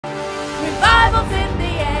revivals in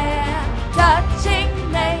the air,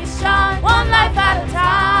 touching nations, one life at a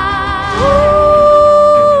time.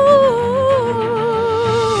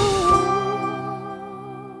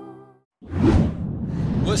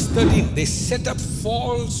 Verse 13, they set up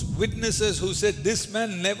false witnesses who said, this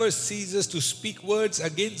man never ceases to speak words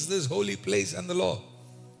against this holy place and the law.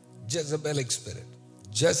 Jezebelic spirit.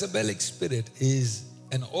 Jezebelic spirit is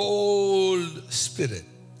an old spirit.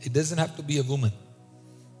 It doesn't have to be a woman.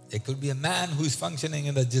 It could be a man who is functioning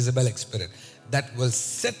in the Jezebelic spirit that will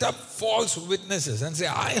set up false witnesses and say,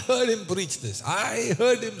 I heard him preach this. I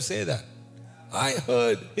heard him say that. I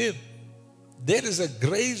heard him. There is a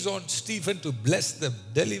grace on Stephen to bless them,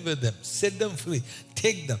 deliver them, set them free,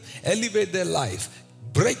 take them, elevate their life,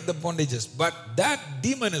 break the bondages. But that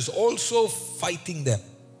demon is also fighting them.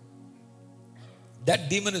 That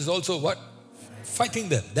demon is also what? Fighting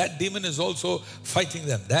them. That demon is also fighting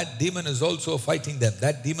them. That demon is also fighting them.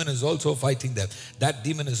 That demon is also fighting them. That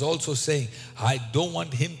demon is also saying, I don't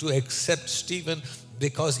want him to accept Stephen,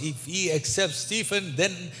 because if he accepts Stephen,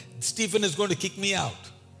 then Stephen is going to kick me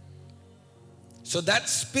out. So that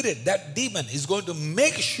spirit, that demon is going to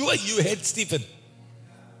make sure you hate Stephen.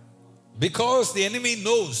 Because the enemy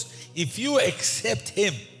knows if you accept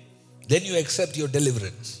him, then you accept your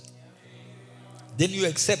deliverance. Then you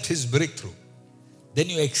accept his breakthrough. Then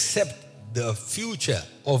you accept the future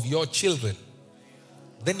of your children.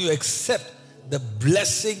 Then you accept the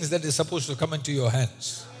blessings that is supposed to come into your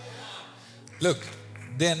hands. Look,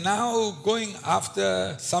 they are now going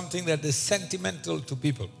after something that is sentimental to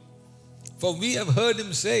people. For we have heard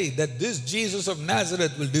him say that this Jesus of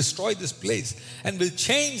Nazareth will destroy this place and will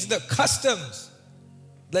change the customs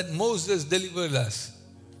that Moses delivered us.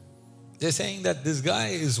 They're saying that this guy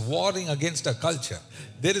is warring against a culture.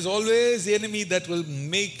 There is always the enemy that will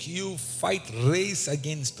make you fight race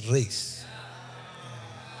against race.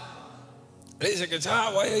 Race against,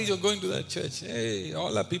 why are you going to that church? Hey,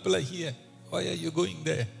 all our people are here. Why are you going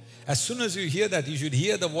there? As soon as you hear that, you should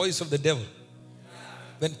hear the voice of the devil.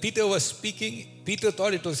 When Peter was speaking, Peter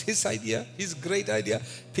thought it was his idea, his great idea.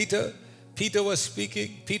 Peter was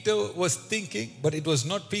speaking, Peter was thinking, but it was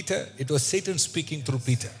not Peter, it was Satan speaking through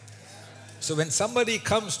Peter. So when somebody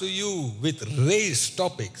comes to you with race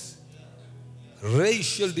topics,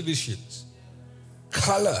 racial divisions,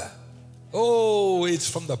 color, oh, it's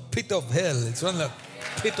from the pit of hell. It's from the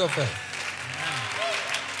pit of hell.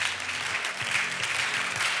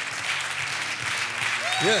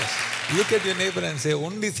 Yes. Look at your neighbor and say,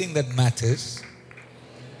 only thing that matters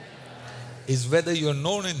is whether you're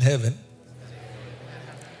known in heaven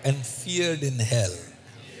and feared in hell.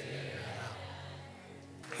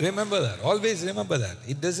 Remember that. Always remember that.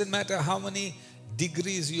 It doesn't matter how many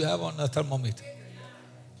degrees you have on a thermometer.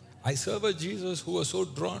 I serve a Jesus who was so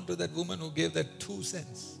drawn to that woman who gave that 2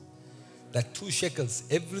 cents. That 2 shekels,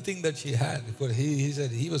 everything that she had, because he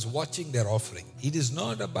said he was watching their offering. It is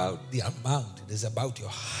not about the amount, it is about your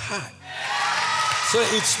heart. So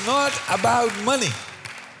it's not about money.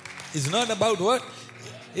 It's not about what?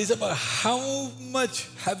 It's about how much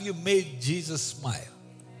have you made Jesus smile.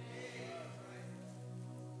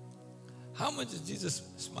 How much did Jesus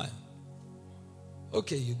smile?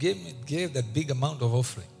 Okay, you gave that big amount of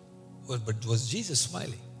offering. But was Jesus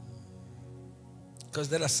smiling? Because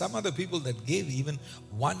there are some other people that gave even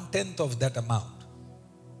 1/10 of that amount.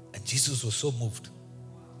 And Jesus was so moved.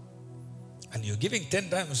 And you're giving 10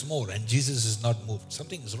 times more and Jesus is not moved.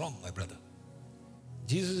 Something is wrong, my brother.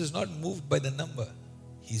 Jesus is not moved by the number.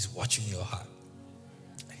 He's watching your heart.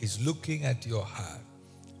 He's looking at your heart.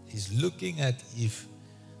 He's looking at if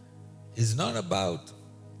it's not about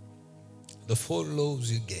the 4 loaves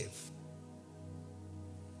you gave.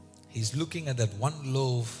 He's looking at that 1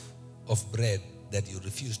 loaf of bread that you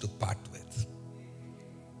refuse to part with.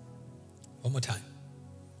 One more time.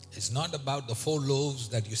 It's not about the 4 loaves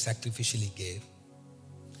that you sacrificially gave.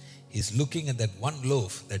 He's looking at that 1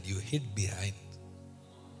 loaf that you hid behind.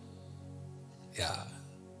 Yeah.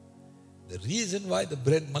 The reason why the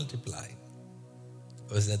bread multiplied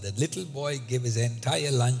was that the little boy gave his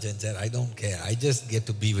entire lunch and said, I don't care, I just get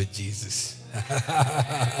to be with Jesus.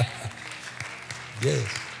 Yes.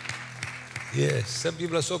 Yes, some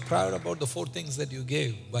people are so proud about the 4 things that you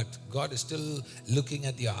gave, but God is still looking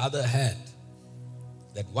at your other hand.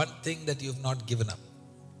 That 1 thing that you've not given up.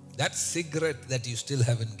 That cigarette that you still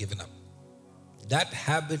haven't given up. That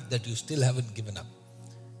habit that you still haven't given up.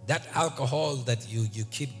 That alcohol that you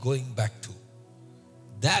keep going back to.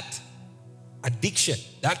 That addiction,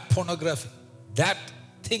 that pornography, that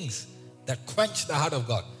things that quench the heart of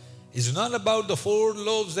God. It's not about the 4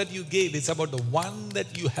 loaves that you gave, it's about the 1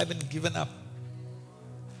 that you haven't given up.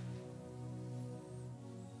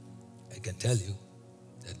 I can tell you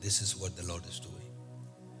that this is what the Lord is doing.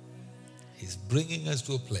 He's bringing us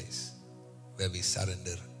to a place where we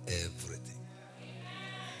surrender everything.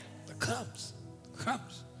 The crumbs.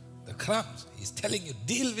 The crumbs. He's telling you,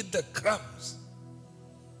 deal with the crumbs.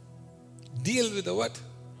 Deal with the what?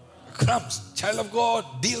 The crumbs. Child of God,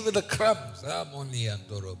 deal with the crumbs.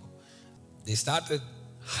 They started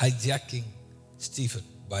hijacking Stephen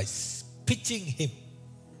by pitching him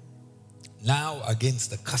now against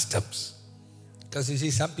the customs. Because you see,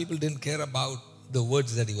 some people didn't care about the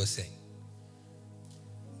words that he was saying.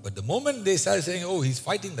 But the moment they started saying, oh, he's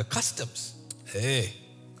fighting the customs. Hey,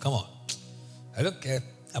 come on. I don't care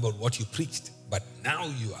about what you preached, but now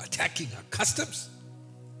you are attacking our customs.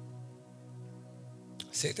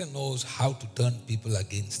 Satan knows how to turn people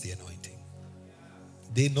against the anointing.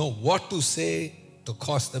 They know what to say to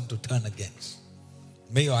cause them to turn against.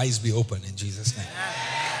 May your eyes be open in Jesus' name.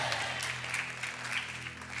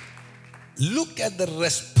 Look at the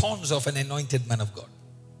response of an anointed man of God.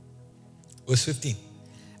 Verse 15.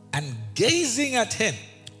 And gazing at him,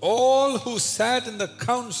 all who sat in the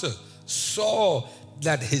council saw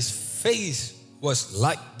that his face was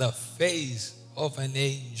like the face of an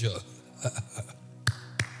angel.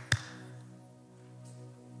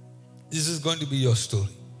 This is going to be your story.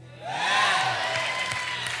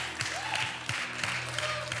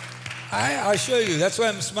 I assure you, that's why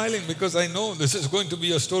I'm smiling, because I know this is going to be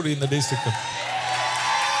your story in the days to come.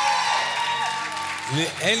 The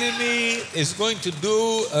enemy is going to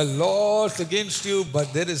do a lot against you,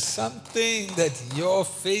 but there is something that your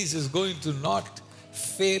face is going to not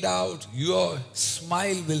fade out. Your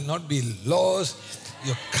smile will not be lost.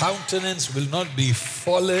 Your countenance will not be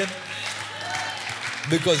fallen,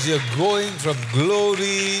 because you're going from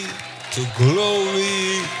glory to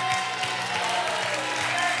glory.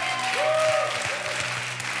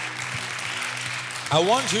 I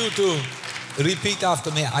want you to repeat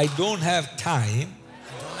after me. I don't have time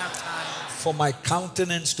for my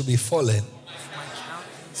countenance to be fallen,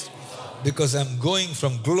 because I'm going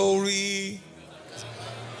from glory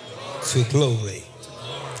to glory.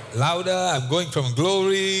 Louder, I'm going from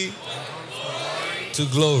glory to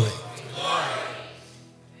glory.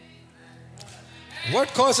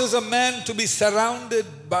 What causes a man to be surrounded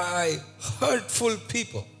by hurtful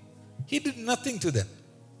people? He did nothing to them.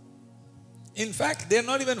 In fact, they're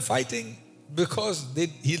not even fighting because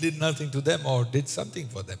he did nothing to them or did something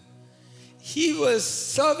for them. He was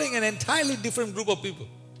serving an entirely different group of people.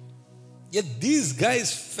 Yet these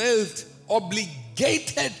guys felt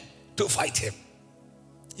obligated to fight him.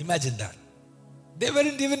 Imagine that. They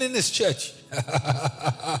weren't even in his church.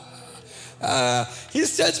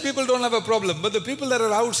 His church people don't have a problem, but the people that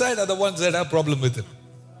are outside are the ones that have a problem with him.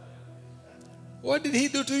 What did he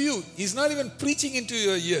do to you? He's not even preaching into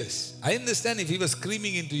your ears. I understand if he was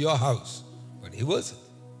screaming into your house, but he wasn't.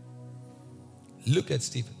 Look at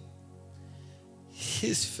Stephen.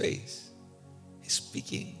 His face is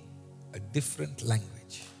speaking a different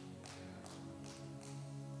language.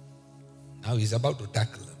 Now he's about to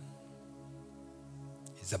tackle them.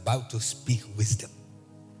 He's about to speak wisdom.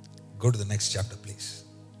 Go to the next chapter, please.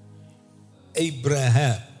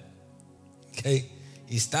 Abraham. Okay.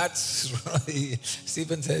 He starts,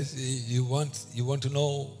 Stephen says, you want to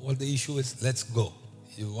know what the issue is? Let's go.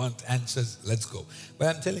 You want answers? Let's go.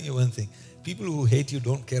 But I'm telling you one thing. People who hate you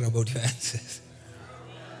don't care about your answers.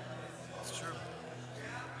 It's true.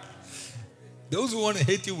 Those who want to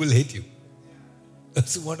hate you will hate you.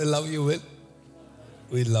 Those who want to love you will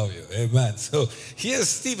love you. Amen. So here's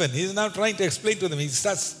Stephen. He's now trying to explain to them. He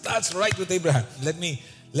starts right with Abraham. Let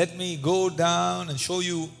me go down and show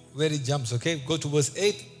you where he jumps, okay? Go to verse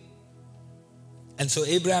 8. And so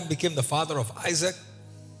Abraham became the father of Isaac.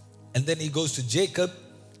 And then he goes to Jacob.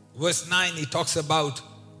 Verse 9, he talks about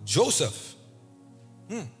Joseph.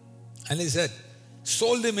 And he said,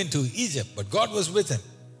 sold him into Egypt, but God was with him.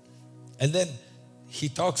 And then he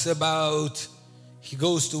talks about, he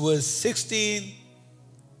goes to verse 16,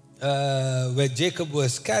 where Jacob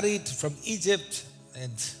was carried from Egypt,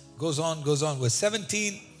 and goes on. Verse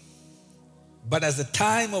 17, but as the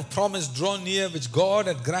time of promise drew near, which God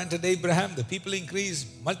had granted Abraham, the people increased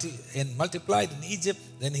and multiplied in Egypt.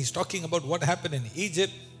 Then he's talking about what happened in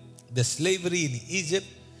Egypt, the slavery in Egypt.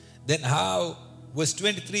 Then how, verse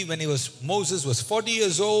 23, when Moses was 40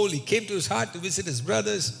 years old, he came to his heart to visit his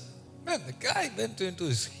brothers. Man, the guy went into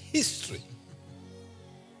his history.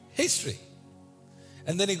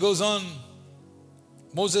 And then he goes on.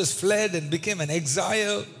 Moses fled and became an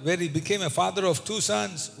exile, where he became a father of 2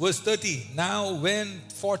 sons. Verse 30, now when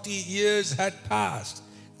 40 years had passed,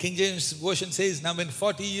 King James Version says, now when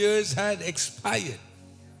 40 years had expired,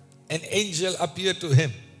 an angel appeared to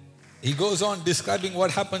him. He goes on describing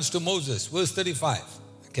what happens to Moses. Verse 35.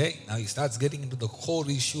 Okay, now he starts getting into the core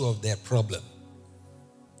issue of their problem.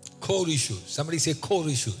 Core issues. Somebody say core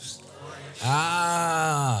issues.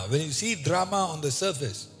 When you see drama on the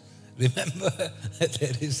surface, remember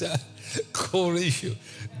there is a core issue.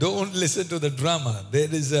 Don't listen to the drama. There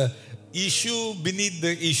is a issue beneath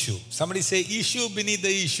the issue. Somebody say issue beneath the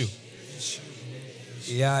issue.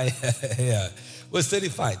 Yeah. Verse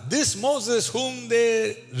 35. This Moses whom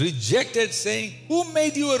they rejected, saying, who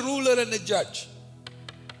made you a ruler and a judge?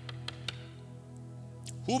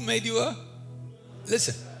 Who made you a?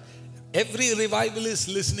 Listen. Every revivalist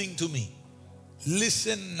listening to me,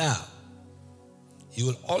 listen now. You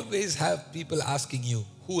will always have people asking you,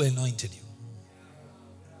 who anointed you?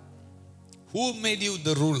 Who made you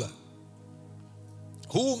the ruler?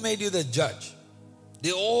 Who made you the judge?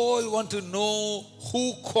 They all want to know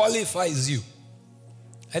who qualifies you.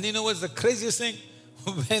 And you know what's the craziest thing?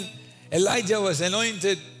 When Elijah was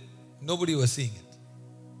anointed, nobody was seeing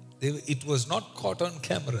it. It was not caught on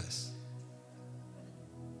cameras.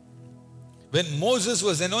 When Moses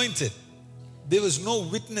was anointed, there was no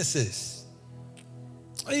witnesses.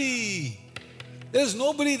 Hey, there's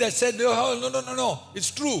nobody that said, oh, no,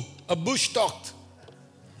 it's true. A bush talked.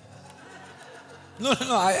 No,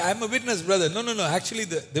 I'm a witness, brother. No. Actually,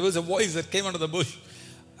 there was a voice that came out of the bush.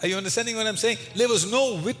 Are you understanding what I'm saying? There was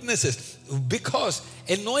no witnesses because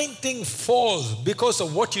anointing falls because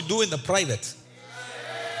of what you do in the private.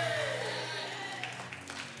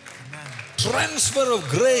 Transfer of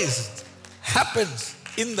grace happens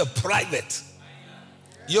in the private.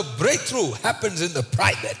 Your breakthrough happens in the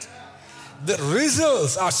private. The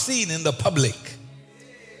results are seen in the public.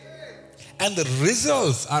 And the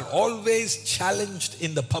results are always challenged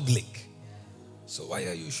in the public. So why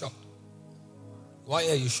are you shocked? Why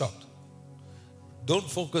are you shocked? Don't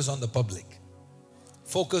focus on the public.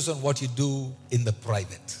 Focus on what you do in the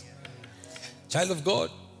private. Child of God,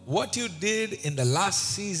 what you did in the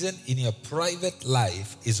last season in your private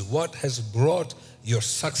life is what has brought your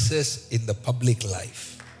success in the public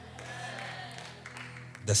life.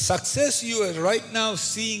 The success you are right now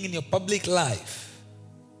seeing in your public life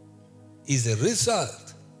is a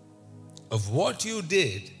result of what you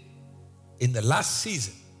did in the last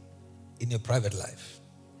season in your private life.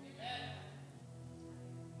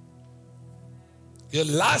 Your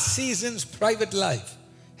last season's private life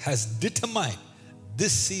has determined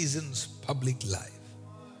this season's public life.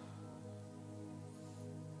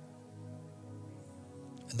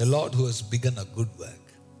 And the Lord who has begun a good work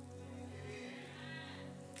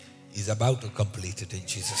is about to complete it in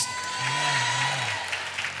Jesus' name.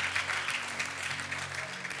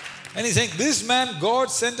 And he's saying, this man, God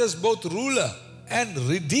sent us both ruler and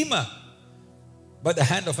redeemer by the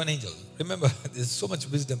hand of an angel. Remember, there's so much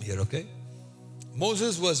wisdom here, okay?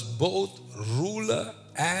 Moses was both ruler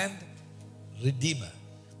and redeemer.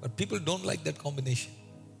 But people don't like that combination.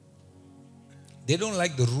 They don't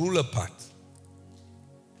like the ruler part.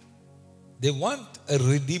 They want a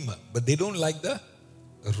redeemer, but they don't like the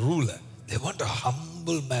ruler. They want a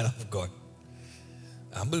humble man of God.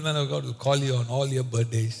 A humble man of God will call you on all your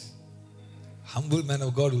birthdays. Humble man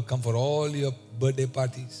of God will come for all your birthday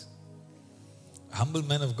parties. A humble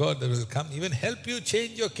man of God that will come even help you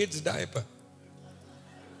change your kid's diaper.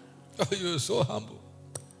 Oh, you're so humble.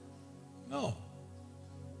 No.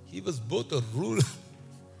 He was both a ruler.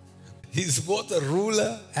 He's both a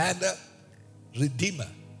ruler and a redeemer.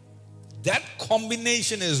 That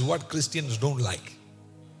combination is what Christians don't like.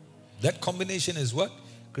 That combination is what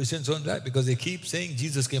Christians don't like because they keep saying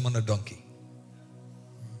Jesus came on a donkey.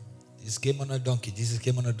 Jesus came on a donkey. Jesus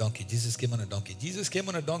came on a donkey. Jesus came on a donkey. Jesus came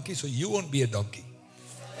on a donkey so you won't be a donkey.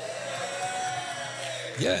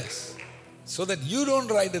 Yes. So that you don't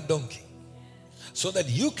ride a donkey. So that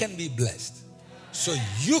you can be blessed. So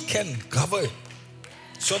you can govern.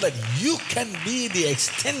 So that you can be the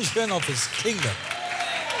extension of His kingdom.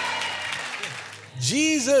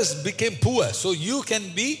 Jesus became poor so you can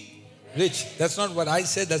be rich. That's not what I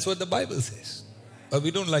said. That's what the Bible says. But we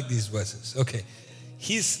don't like these verses. Okay.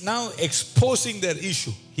 He's now exposing their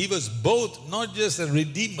issue. He was both not just a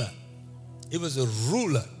redeemer. He was a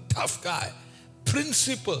ruler, tough guy.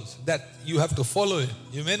 Principles that you have to follow him.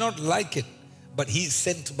 You may not like it, but he's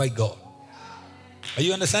sent by God. Are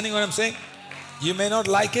you understanding what I'm saying? You may not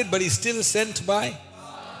like it, but he's still sent by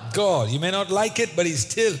God. You may not like it, but he's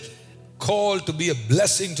still called to be a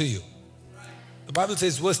blessing to you. The Bible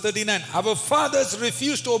says, verse 39, our fathers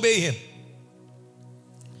refused to obey him,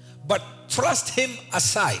 but thrust him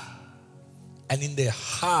aside, and in their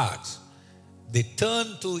hearts they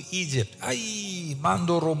turned to Egypt. Ay,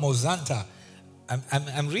 Mandoro Mozanta.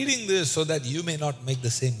 I'm reading this so that you may not make the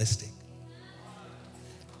same mistake.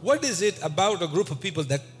 What is it about a group of people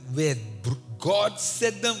that where God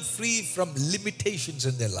set them free from limitations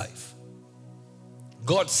in their life?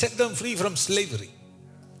 God set them free from slavery.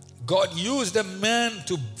 God used a man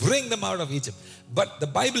to bring them out of Egypt. But the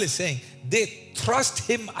Bible is saying they thrust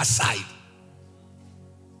him aside.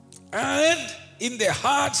 And in their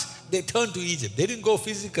hearts, they turned to Egypt. They didn't go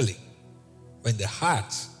physically. But in their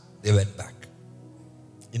hearts, they went back.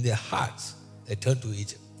 In their hearts, they turned to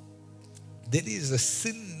Egypt. There is a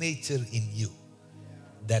sin nature in you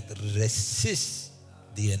that resists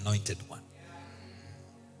the anointed one.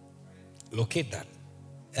 Locate that.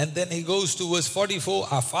 And then he goes to verse 44.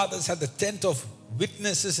 Our fathers had the tent of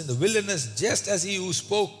witnesses in the wilderness, just as he who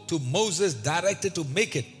spoke to Moses directed to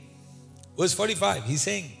make it. Verse 45, he's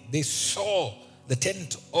saying they saw the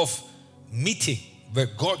tent of meeting where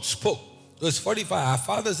God spoke. Verse 45, our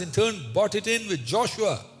fathers in turn brought it in with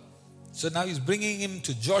Joshua. So now he's bringing him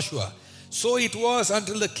to Joshua. So it was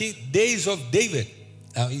until the days of David.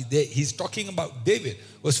 Now he's talking about David.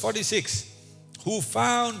 Verse 46, who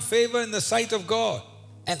found favor in the sight of God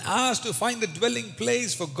and asked to find the dwelling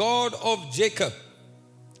place for God of Jacob.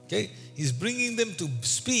 Okay, he's bringing them to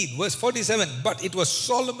speed. Verse 47, but it was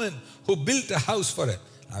Solomon who built a house for it.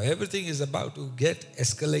 Now everything is about to get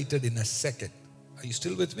escalated in a second. Are you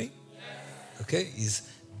still with me? Yes. Okay, he's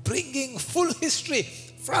bringing full history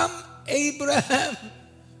from Abraham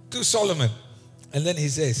to Solomon. And then he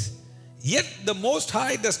says, yet the Most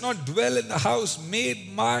High does not dwell in the house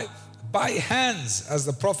made by hands, as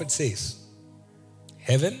the prophet says.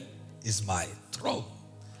 Heaven is my throne,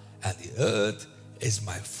 and the earth is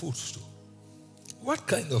my footstool. What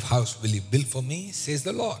kind of house will you build for me, says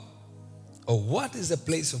the Lord? Or what is the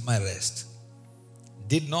place of my rest?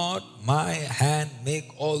 Did not my hand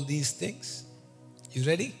make all these things? You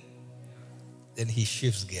ready? Then he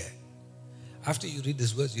shifts gear. After you read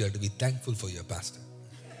this verse, you have to be thankful for your pastor.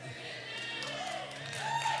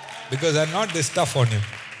 Because I'm not this tough on him.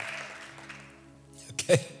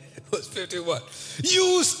 Okay? Verse 51.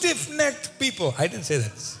 You stiff-necked people. I didn't say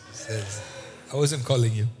that. Says, I wasn't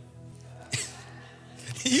calling you.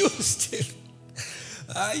 You stiff.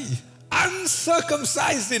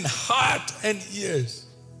 Uncircumcised in heart and ears.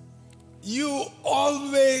 You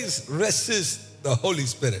always resist the Holy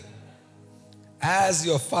Spirit. As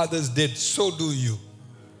your fathers did, so do you.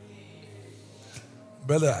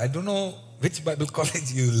 Brother, I don't know which Bible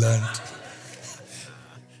college you learned.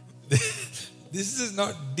 This is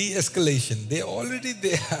not de-escalation. They're already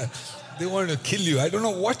there. They want to kill you. I don't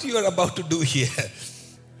know what you are about to do here.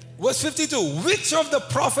 Verse 52. Which of the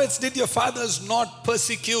prophets did your fathers not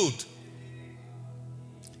persecute?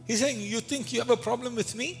 He's saying, you think you have a problem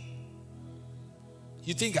with me?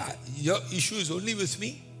 You think your issue is only with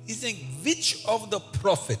me? He's saying, which of the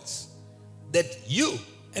prophets that you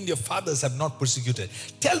and your fathers have not persecuted?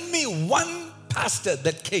 Tell me one pastor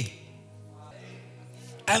that came.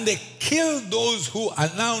 And they killed those who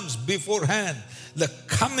announced beforehand the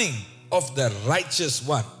coming of the righteous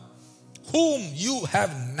one, whom you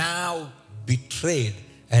have now betrayed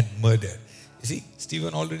and murdered. You see,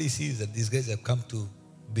 Stephen already sees that these guys have come to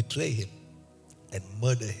betray him and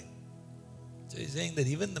murder him. So he's saying that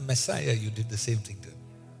even the Messiah, you did the same thing to him.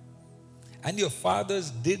 And your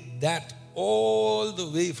fathers did that all the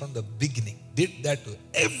way from the beginning. Did that to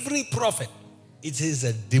every prophet. It is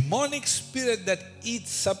a demonic spirit that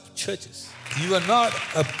eats up churches. You are not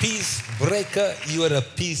a peace breaker, you are a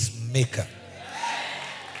peacemaker.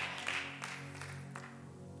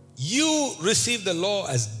 You received the law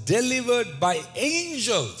as delivered by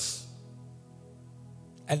angels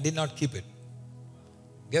and did not keep it.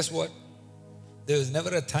 Guess what? There was never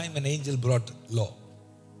a time an angel brought law.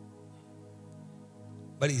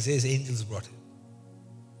 But he says angels brought it.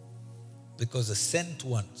 Because the sent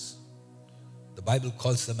ones, the Bible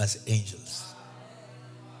calls them as angels.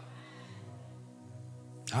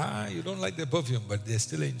 You don't like their perfume, but they're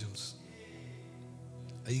still angels.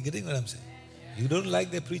 Are you getting what I'm saying? You don't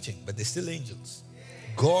like their preaching, but they're still angels.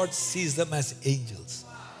 God sees them as angels.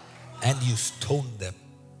 And you stoned them.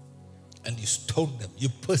 And you stoned them. You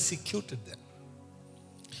persecuted them.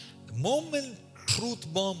 The moment truth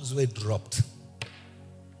bombs were dropped,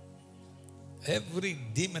 every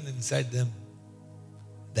demon inside them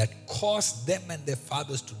that caused them and their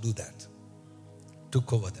fathers to do that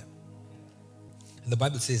took over them. And the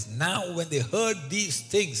Bible says, now when they heard these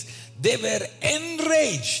things, they were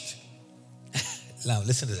enraged. Now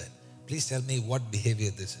listen to that. Please tell me what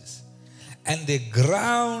behavior this is. And they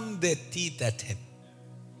ground their teeth at him.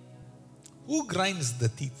 Who grinds the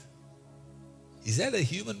teeth? Is that a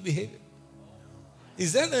human behavior?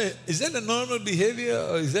 Is that a normal behavior,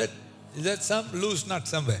 or is that some loose nut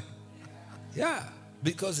somewhere? Yeah,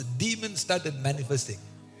 because demons started manifesting.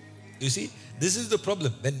 You see, this is the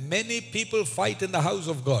problem. When many people fight in the house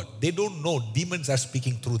of God, they don't know demons are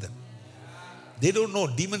speaking through them. They don't know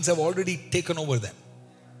demons have already taken over them.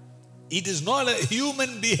 It is not a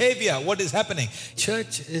human behavior what is happening.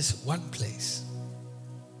 Church is one place.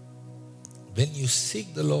 When you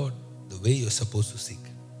seek the Lord the way you're supposed to seek,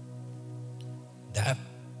 that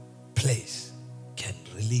place can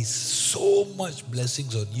release so much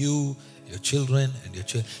blessings on you, your children, and your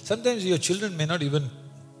children. Sometimes your children may not even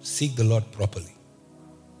seek the Lord properly.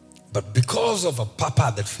 But because of a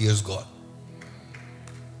papa that fears God,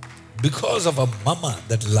 because of a mama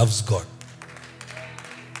that loves God,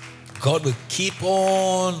 God will keep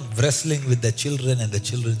on wrestling with the children and the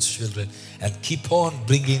children's children and keep on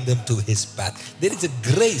bringing them to His path. There is a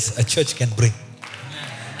grace a church can bring.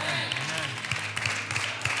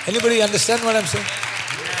 Anybody understand what I'm saying?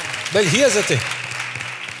 But here's the thing.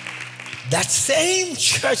 That same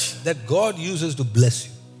church that God uses to bless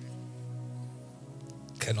you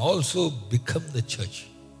can also become the church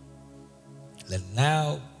that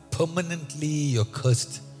now permanently you're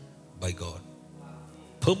cursed by God.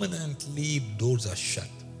 Permanently doors are shut.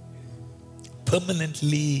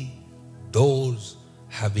 Permanently doors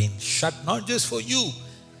have been shut, not just for you.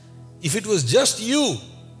 If it was just you,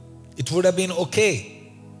 it would have been okay.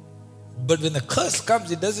 But when the curse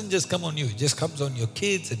comes, it doesn't just come on you. It just comes on your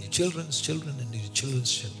kids and your children's children and your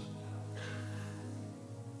children's children.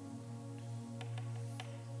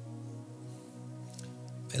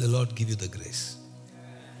 May the Lord give you the grace.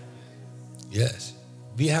 Yes.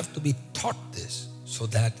 We have to be taught this so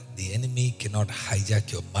that the enemy cannot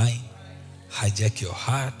hijack your mind, hijack your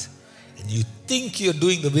heart, and you think you're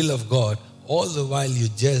doing the will of God, all the while you're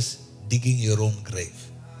just digging your own grave.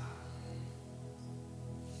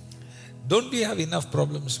 Don't we have enough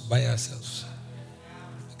problems by ourselves?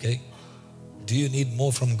 Okay? Do you need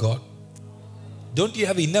more from God? Don't you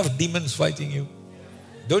have enough demons fighting you?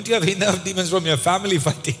 Don't you have enough demons from your family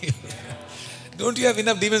fighting you? Don't you have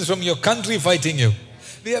enough demons from your country fighting you?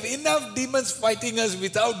 We have enough demons fighting us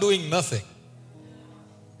without doing nothing.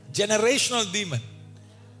 Generational demon.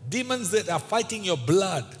 Demons that are fighting your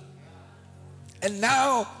blood. And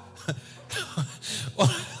now,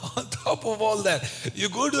 on top of all that, you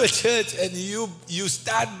go to a church and you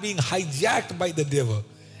start being hijacked by the devil,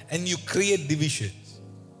 and you create divisions,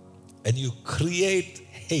 and you create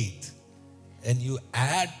hate, and you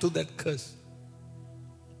add to that curse.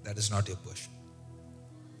 That is not your portion.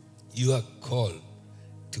 You are called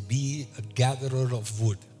to be a gatherer of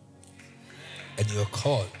wood, and you are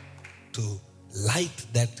called to light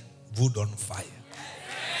that wood on fire.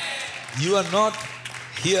 You are not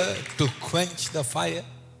here to quench the fire.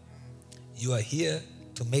 You are here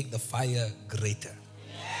to make the fire greater.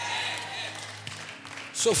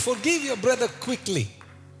 So forgive your brother quickly.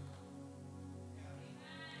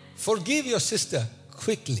 Forgive your sister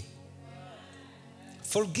quickly.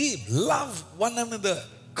 Forgive, love one another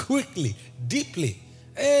quickly, deeply.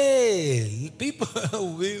 Hey, people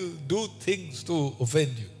will do things to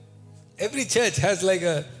offend you. Every church has like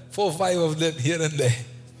 4 or 5 of them here and there.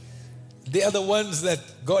 They are the ones that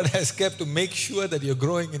God has kept to make sure that you're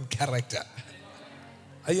growing in character.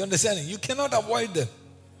 Are you understanding? You cannot avoid them.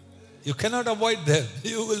 You cannot avoid them.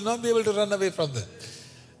 You will not be able to run away from them.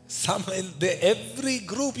 Every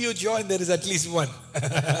group you join, there is at least one.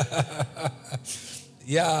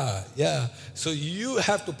 Yeah. So you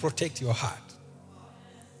have to protect your heart.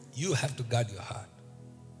 You have to guard your heart.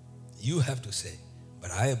 You have to say,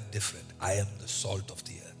 but I am different. I am the salt of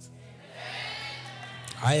the earth.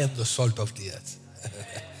 I am the salt of the earth.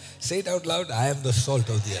 Say it out loud. I am the salt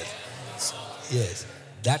of the earth. Yes.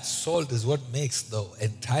 That salt is what makes the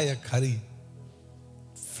entire curry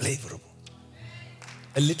flavorful.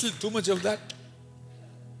 A little too much of that,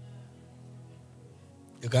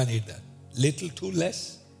 you can't eat that. Little too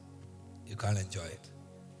less, you can't enjoy it.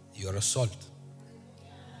 You're a salt.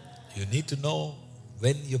 You need to know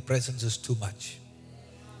when your presence is too much.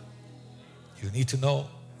 You need to know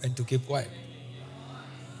when to keep quiet.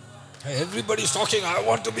 Hey, everybody's talking, I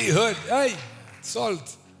want to be heard. Hey,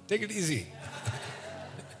 salt, take it easy.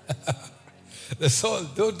 The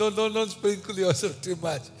salt, don't sprinkle yourself too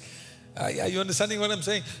much. Are you understanding what I'm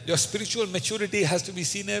saying? Your spiritual maturity has to be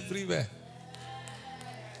seen everywhere.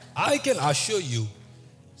 I can assure you,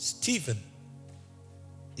 Stephen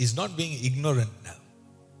is not being ignorant now.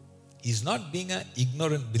 He's not being an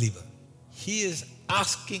ignorant believer. He is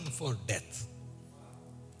asking for death.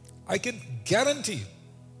 I can guarantee you,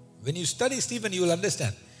 when you study Stephen, you will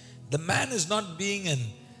understand. The man is not being an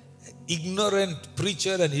ignorant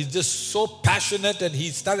preacher and he's just so passionate and he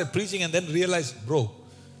started preaching and then realized, bro,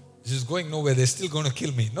 this is going nowhere. They're still going to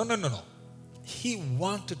kill me. No. He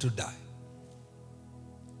wanted to die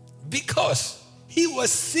because he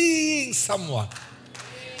was seeing someone.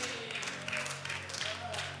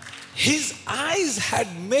 His eyes had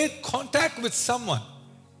made contact with someone.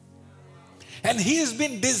 And he has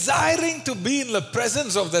been desiring to be in the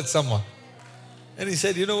presence of that someone. And he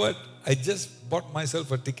said, you know what? I just bought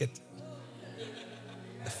myself a ticket.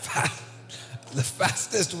 The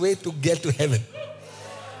fastest way to get to heaven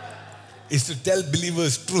is to tell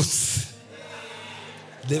believers truth.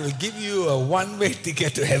 They will give you a one-way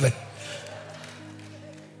ticket to heaven.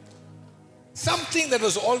 Something that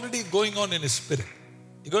was already going on in his spirit.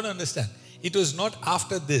 You're going to understand. It was not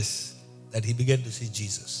after this that he began to see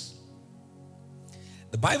Jesus.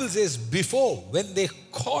 The Bible says before, when they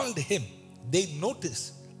called him, they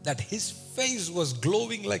noticed that his face was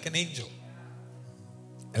glowing like an angel.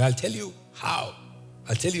 And I'll tell you how.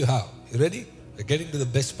 You ready? We're getting to the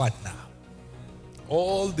best part now.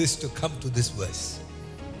 All this to come to this verse.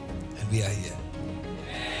 And we are here.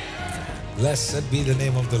 Blessed be the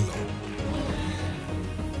name of the Lord.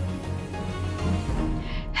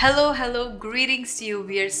 Hello, greetings to you.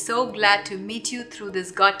 We are so glad to meet you through this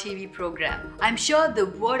God TV program. I'm sure the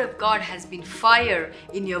Word of God has been fire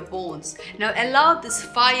in your bones. Now allow this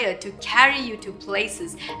fire to carry you to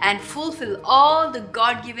places and fulfill all the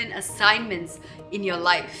God-given assignments in your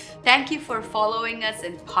life. Thank you for following us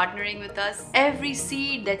and partnering with us. Every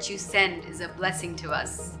seed that you send is a blessing to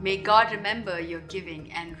us. May God remember your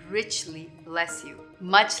giving and richly bless you.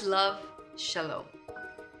 Much love. Shalom.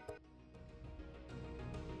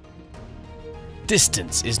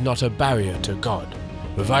 Distance is not a barrier to God.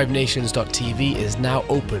 ReviveNations.tv is now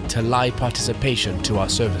open to live participation to our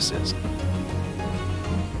services.